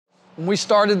When we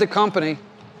started the company,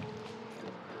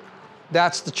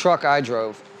 that's the truck I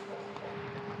drove.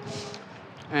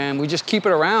 And we just keep it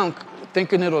around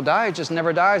thinking it'll die. It just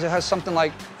never dies. It has something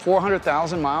like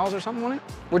 400,000 miles or something on it.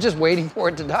 We're just waiting for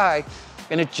it to die,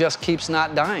 and it just keeps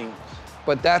not dying.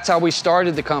 But that's how we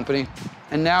started the company.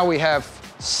 And now we have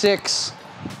 6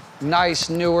 nice,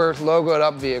 newer, logoed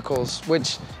up vehicles,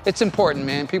 which it's important,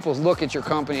 man. People look at your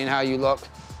company and how you look.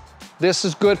 This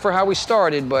is good for how we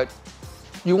started, but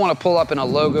you want to pull up in a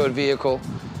logoed vehicle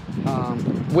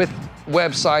with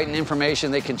website and information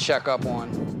they can check up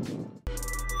on.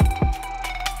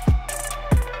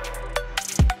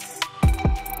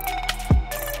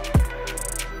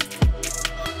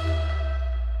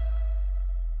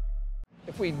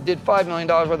 If we did $5 million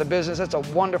worth of business, that's a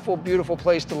wonderful, beautiful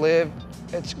place to live.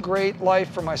 It's great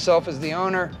life for myself as the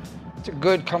owner. It's a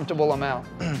good, comfortable amount.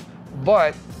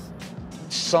 But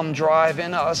some drive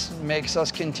in us makes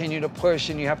us continue to push,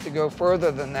 and you have to go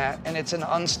further than that. And it's an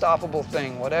unstoppable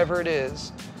thing, whatever it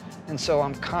is. And so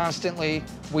I'm constantly,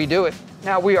 we do it.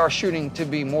 Now we are shooting to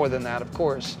be more than that, of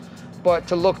course. But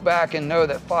to look back and know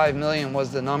that 5 million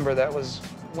was the number that was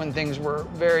when things were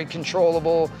very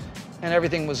controllable and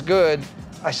everything was good,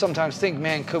 I sometimes think,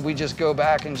 man, could we just go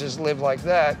back and just live like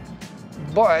that?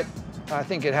 But I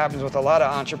think it happens with a lot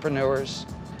of entrepreneurs.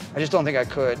 I just don't think I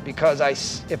could, because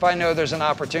if I know there's an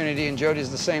opportunity, and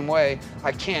Jody's the same way,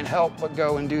 I can't help but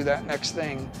go and do that next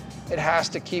thing. It has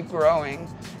to keep growing.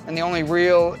 And the only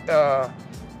real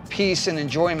peace and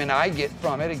enjoyment I get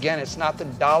from it, again, it's not the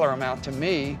dollar amount to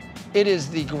me, it is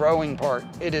the growing part.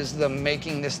 It is the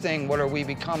making this thing, what are we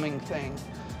becoming thing.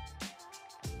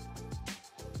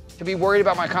 To be worried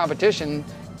about my competition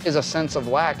is a sense of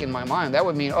lack in my mind. That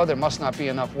would mean, oh, there must not be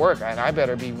enough work, and I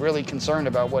better be really concerned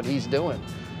about what he's doing.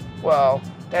 Well,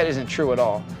 that isn't true at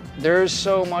all. There's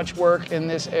so much work in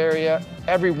this area.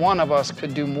 Every one of us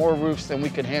could do more roofs than we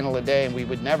could handle a day, and we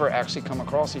would never actually come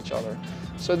across each other.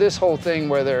 So this whole thing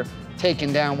where they're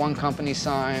taking down one company's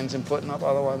signs and putting up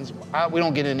other ones, we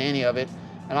don't get into any of it.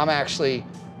 And I'm actually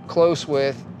close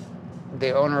with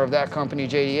the owner of that company,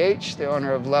 JDH, the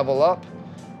owner of Level Up,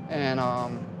 and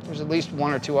there's at least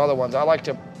 1 or 2 other ones. I like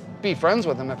to be friends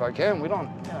with them if I can. We don't,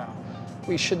 you know,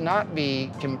 we should not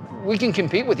be, we can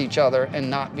compete with each other and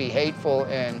not be hateful.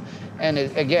 And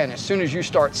again, as soon as you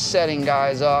start setting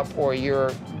guys up, or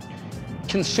you're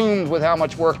consumed with how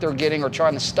much work they're getting or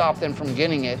trying to stop them from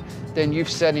getting it, then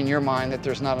you've said in your mind that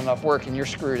there's not enough work and you're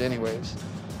screwed anyways.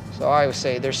 So I would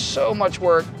say there's so much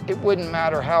work, it wouldn't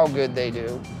matter how good they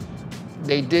do.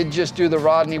 They did just do the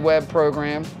Rodney Webb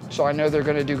program, so I know they're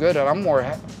going to do good, and I'm more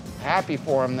happy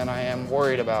for him than I am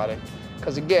worried about it.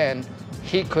 Because again,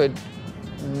 he could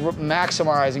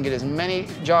maximize and get as many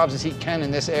jobs as he can in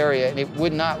this area, and it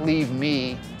would not leave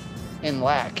me in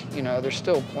lack. You know, there's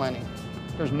still plenty.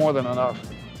 There's more than enough.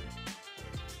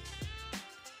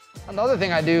 Another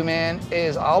thing I do, man,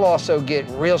 is I'll also get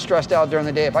real stressed out during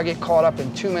the day. If I get caught up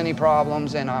in too many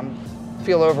problems and I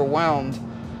feel overwhelmed,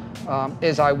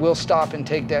 is I will stop and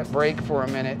take that break for a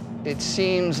minute. It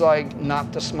seems like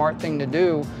not the smart thing to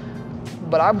do,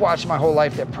 but I've watched my whole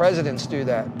life that presidents do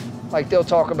that. Like they'll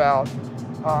talk about,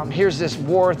 here's this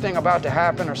war thing about to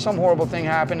happen, or some horrible thing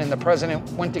happened and the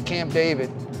president went to Camp David.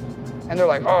 And they're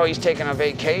like, oh, he's taking a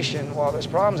vacation while this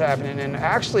problem's happening. And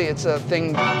actually it's a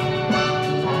thing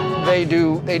they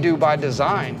do by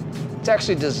design. It's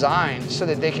actually designed so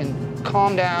that they can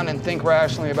calm down and think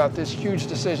rationally about this huge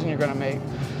decision you're gonna make.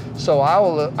 So I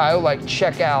will like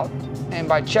check out, and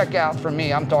by check out for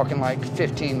me, I'm talking like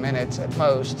 15 minutes at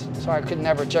most. So I could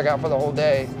never check out for the whole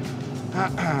day.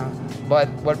 But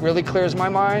what really clears my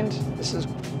mind, this is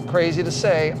crazy to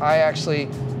say, I actually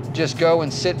just go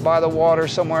and sit by the water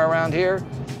somewhere around here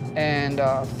and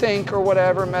think or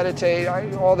whatever, meditate,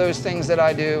 all those things that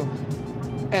I do.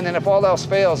 And then if all else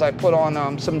fails, I put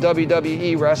on some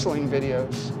WWE wrestling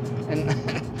videos.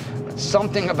 And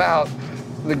something about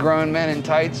the grown men in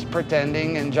tights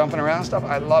pretending and jumping around and stuff,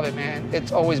 I love it, man.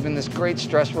 It's always been this great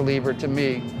stress reliever to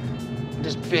me.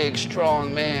 This big,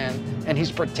 strong man, and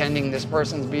he's pretending this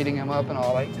person's beating him up and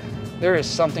all. Like, there is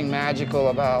something magical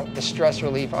about the stress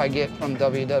relief I get from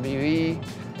WWE,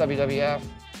 WWF.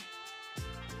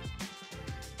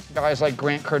 Guys like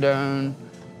Grant Cardone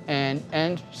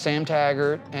and Sam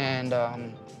Taggart and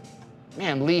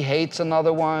man, Lee Hate's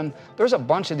another one. There's a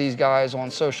bunch of these guys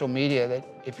on social media that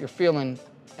if you're feeling,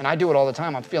 and I do it all the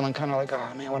time, I'm feeling kind of like,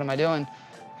 oh man, what am I doing?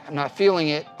 I'm not feeling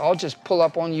it. I'll just pull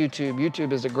up on YouTube.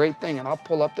 YouTube is a great thing, and I'll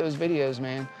pull up those videos,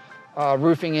 man.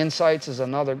 Roofing Insights is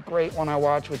another great one I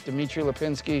watch with Dmitry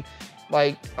Lipinski.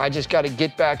 Like, I just got to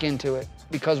get back into it,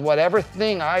 because whatever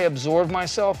thing I absorb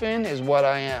myself in is what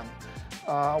I am.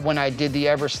 when I did the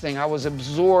Everest thing. I was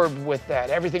absorbed with that.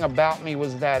 Everything about me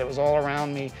was that. It was all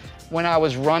around me. When I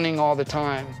was running all the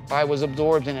time, I was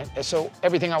absorbed in it. So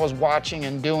everything I was watching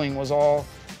and doing was all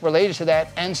related to that.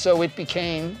 And so it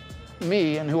became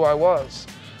me and who I was.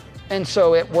 And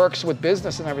so it works with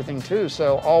business and everything too.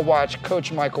 So I'll watch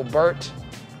Coach Michael Burt,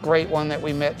 great one that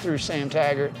we met through Sam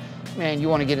Taggart. Man, you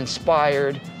want to get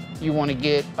inspired. You want to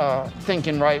get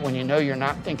thinking right when you know you're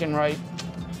not thinking right.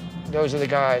 Those are the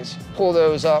guys. Pull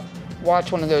those up,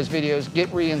 watch one of those videos,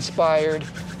 get re-inspired.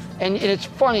 And it's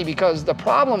funny because the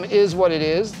problem is what it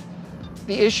is.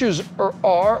 The issues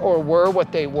are or were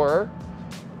what they were.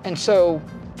 And so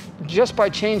just by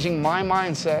changing my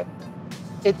mindset,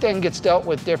 it then gets dealt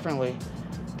with differently.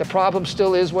 The problem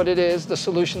still is what it is. The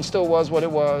solution still was what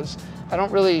it was.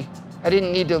 I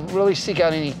didn't need to really seek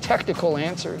out any technical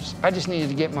answers. I just needed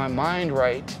to get my mind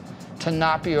right to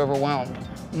not be overwhelmed.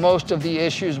 Most of the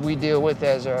issues we deal with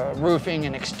as roofing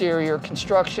and exterior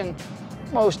construction,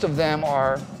 most of them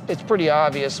it's pretty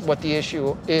obvious what the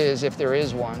issue is if there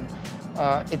is one.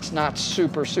 It's not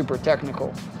super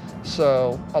technical.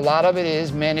 So a lot of it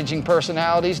is managing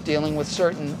personalities, dealing with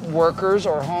certain workers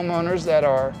or homeowners that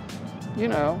are,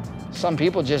 some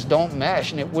people just don't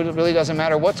mesh, and it really doesn't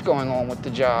matter what's going on with the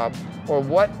job or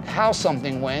how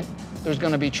something went, there's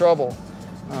going to be trouble.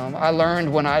 I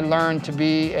learned when I learned to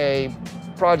be a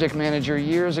project manager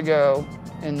years ago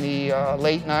in the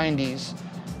late 90s.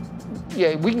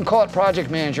 Yeah, we can call it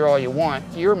project manager all you want.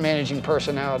 You're managing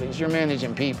personalities, you're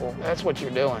managing people. That's what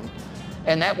you're doing.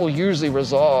 And that will usually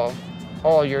resolve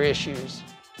all your issues.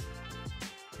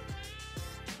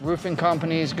 Roofing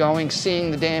companies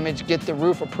seeing the damage, get the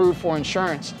roof approved for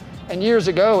insurance. And years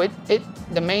ago,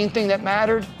 the main thing that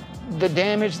mattered, the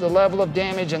damage, the level of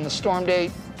damage and the storm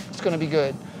date, it's gonna be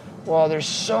good. Well, there's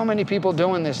so many people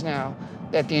doing this now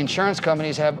that the insurance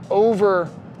companies they've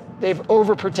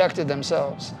overprotected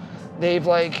themselves. They've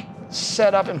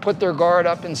set up and put their guard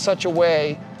up in such a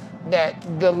way that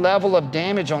the level of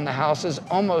damage on the house is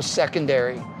almost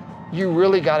secondary. You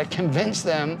really got to convince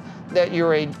them that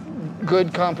you're a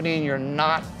good company and you're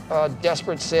not a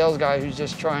desperate sales guy who's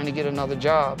just trying to get another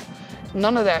job.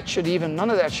 None of that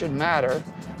should matter,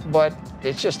 but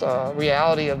it's just a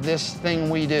reality of this thing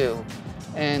we do.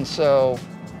 And so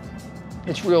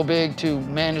it's real big to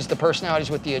manage the personalities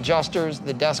with the adjusters,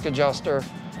 the desk adjuster,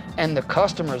 and the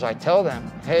customers. I tell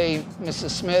them, hey,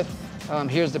 Mrs. Smith,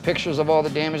 here's the pictures of all the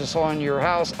damage I saw in your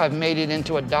house. I've made it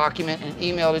into a document and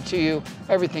emailed it to you.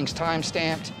 Everything's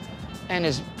time-stamped. And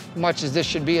as much as this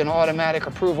should be an automatic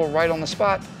approval right on the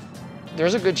spot,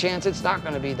 there's a good chance it's not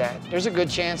going to be that. There's a good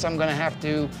chance I'm going to have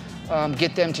to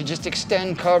get them to just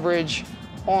extend coverage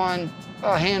on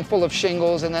a handful of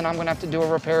shingles, and then I'm going to have to do a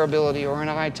repairability or an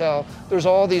ITEL. There's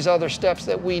all these other steps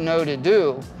that we know to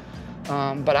do.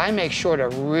 But I make sure to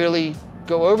really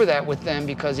go over that with them,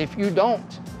 because if you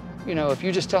don't, if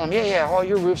you just tell them, yeah, all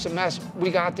your roof's a mess, we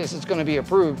got this, it's going to be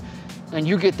approved, and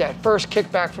you get that first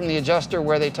kickback from the adjuster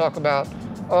where they talk about,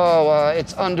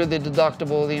 it's under the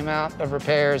deductible, the amount of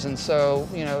repairs, and so,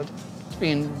 it's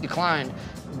being declined.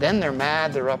 Then they're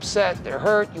mad, they're upset, they're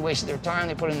hurt, you wasted their time,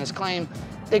 they put in this claim.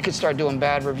 They could start doing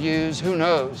bad reviews, who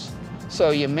knows? So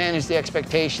you manage the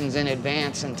expectations in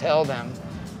advance and tell them.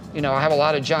 I have a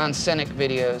lot of John Sinek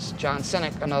videos. John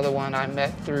Sinek, another one I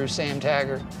met through Sam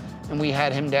Taggart, and we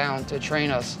had him down to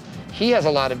train us. He has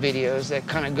a lot of videos that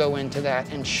kind of go into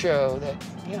that and show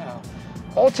that,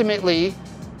 ultimately,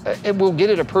 it will get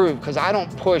it approved, because I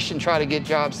don't push and try to get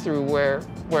jobs through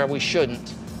where we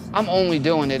shouldn't. I'm only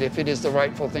doing it if it is the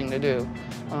rightful thing to do.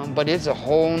 But it's a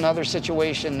whole nother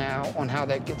situation now on how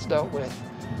that gets dealt with.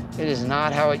 It is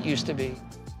not how it used to be.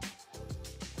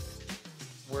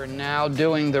 We're now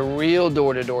doing the real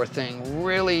door-to-door thing.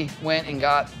 Really went and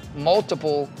got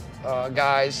multiple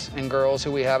guys and girls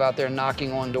who we have out there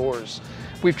knocking on doors.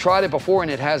 We've tried it before and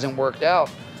it hasn't worked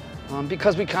out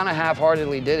because we kind of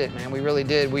half-heartedly did it, man. We really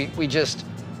did. We just,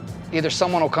 either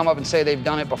someone will come up and say they've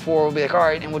done it before, we'll be like, all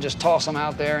right, and we'll just toss them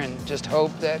out there and just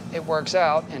hope that it works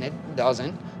out, and it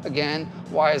doesn't. Again,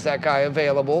 why is that guy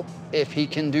available if he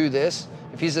can do this?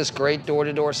 If he's this great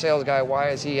door-to-door sales guy, why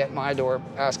is he at my door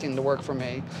asking to work for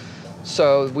me?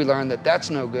 So we learned that that's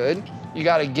no good. You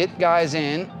got to get guys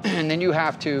in, and then you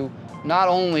have to, not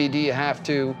only do you have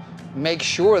to make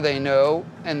sure they know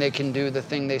and they can do the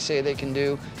thing they say they can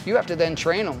do, you have to then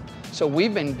train them. So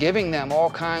we've been giving them all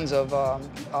kinds of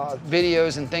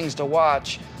videos and things to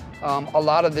watch, a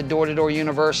lot of the door-to-door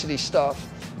university stuff.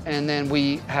 And then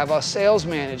we have a sales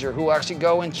manager who will actually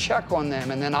go and check on them,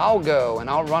 and then I'll go and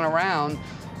I'll run around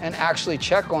and actually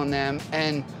check on them,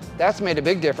 and that's made a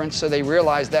big difference. So they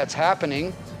realize that's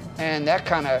happening, and that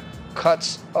kind of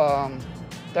cuts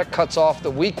that cuts off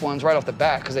the weak ones right off the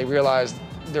bat because they realize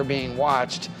they're being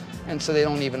watched, and so they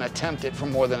don't even attempt it for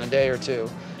more than a day or two.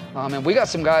 And we got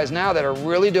some guys now that are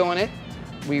really doing it.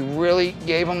 We really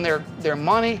gave them their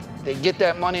money. They get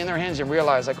that money in their hands and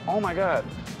realize, like, oh my God,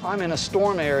 I'm in a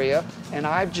storm area and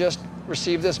I've just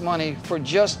received this money for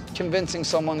just convincing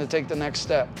someone to take the next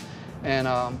step. And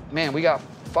man, we got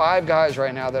 5 guys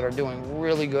right now that are doing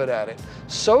really good at it.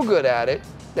 So good at it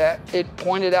that it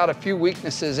pointed out a few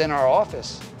weaknesses in our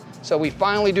office. So we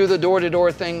finally do the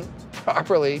door-to-door thing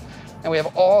properly, and we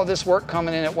have all this work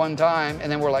coming in at one time,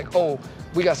 and then we're like, oh,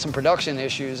 we got some production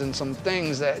issues and some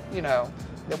things that, you know,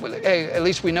 hey, at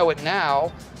least we know it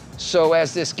now. So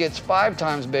as this gets 5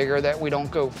 times bigger, that we don't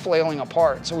go flailing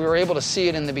apart. So we were able to see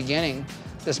it in the beginning,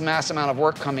 this mass amount of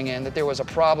work coming in, that there was a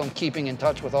problem keeping in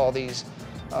touch with all these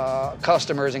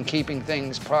customers and keeping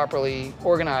things properly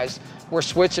organized. We're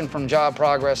switching from job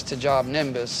progress to job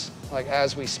nimbus, like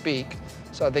as we speak.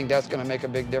 So I think that's gonna make a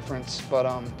big difference.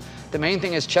 But the main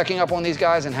thing is checking up on these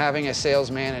guys and having a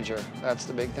sales manager. That's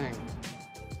the big thing.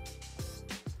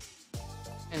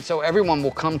 And so everyone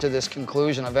will come to this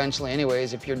conclusion eventually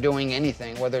anyways, if you're doing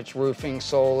anything, whether it's roofing,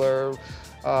 solar,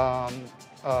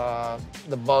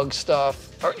 the bug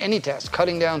stuff, or any test,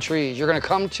 cutting down trees, you're gonna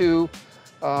come to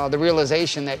the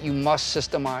realization that you must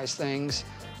systemize things.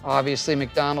 Obviously,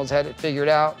 McDonald's had it figured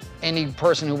out. Any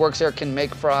person who works there can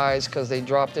make fries because they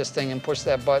drop this thing and push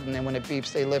that button, and when it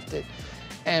beeps, they lift it.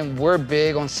 And we're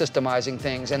big on systemizing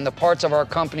things. And the parts of our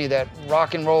company that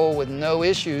rock and roll with no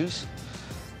issues,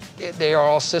 they are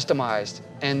all systemized,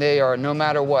 and they are no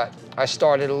matter what. I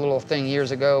started a little thing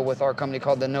years ago with our company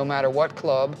called the No Matter What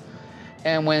Club.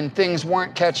 And when things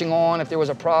weren't catching on, if there was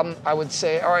a problem, I would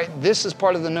say, all right, this is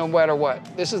part of the no matter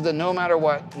what. This is the no matter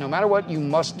what. No matter what, you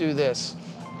must do this.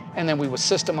 And then we would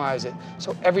systemize it.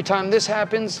 So every time this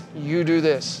happens, you do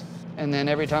this. And then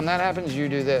every time that happens, you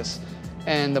do this.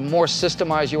 And the more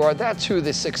systemized you are, that's who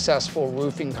the successful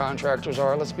roofing contractors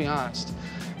are, let's be honest.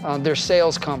 They're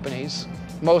sales companies.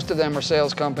 Most of them are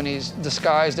sales companies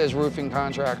disguised as roofing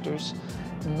contractors.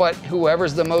 But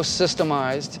whoever's the most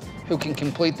systemized, who can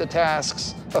complete the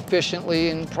tasks efficiently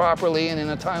and properly and in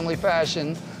a timely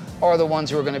fashion, are the ones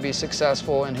who are going to be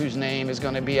successful and whose name is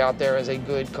going to be out there as a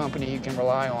good company you can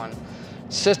rely on.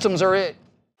 Systems are it.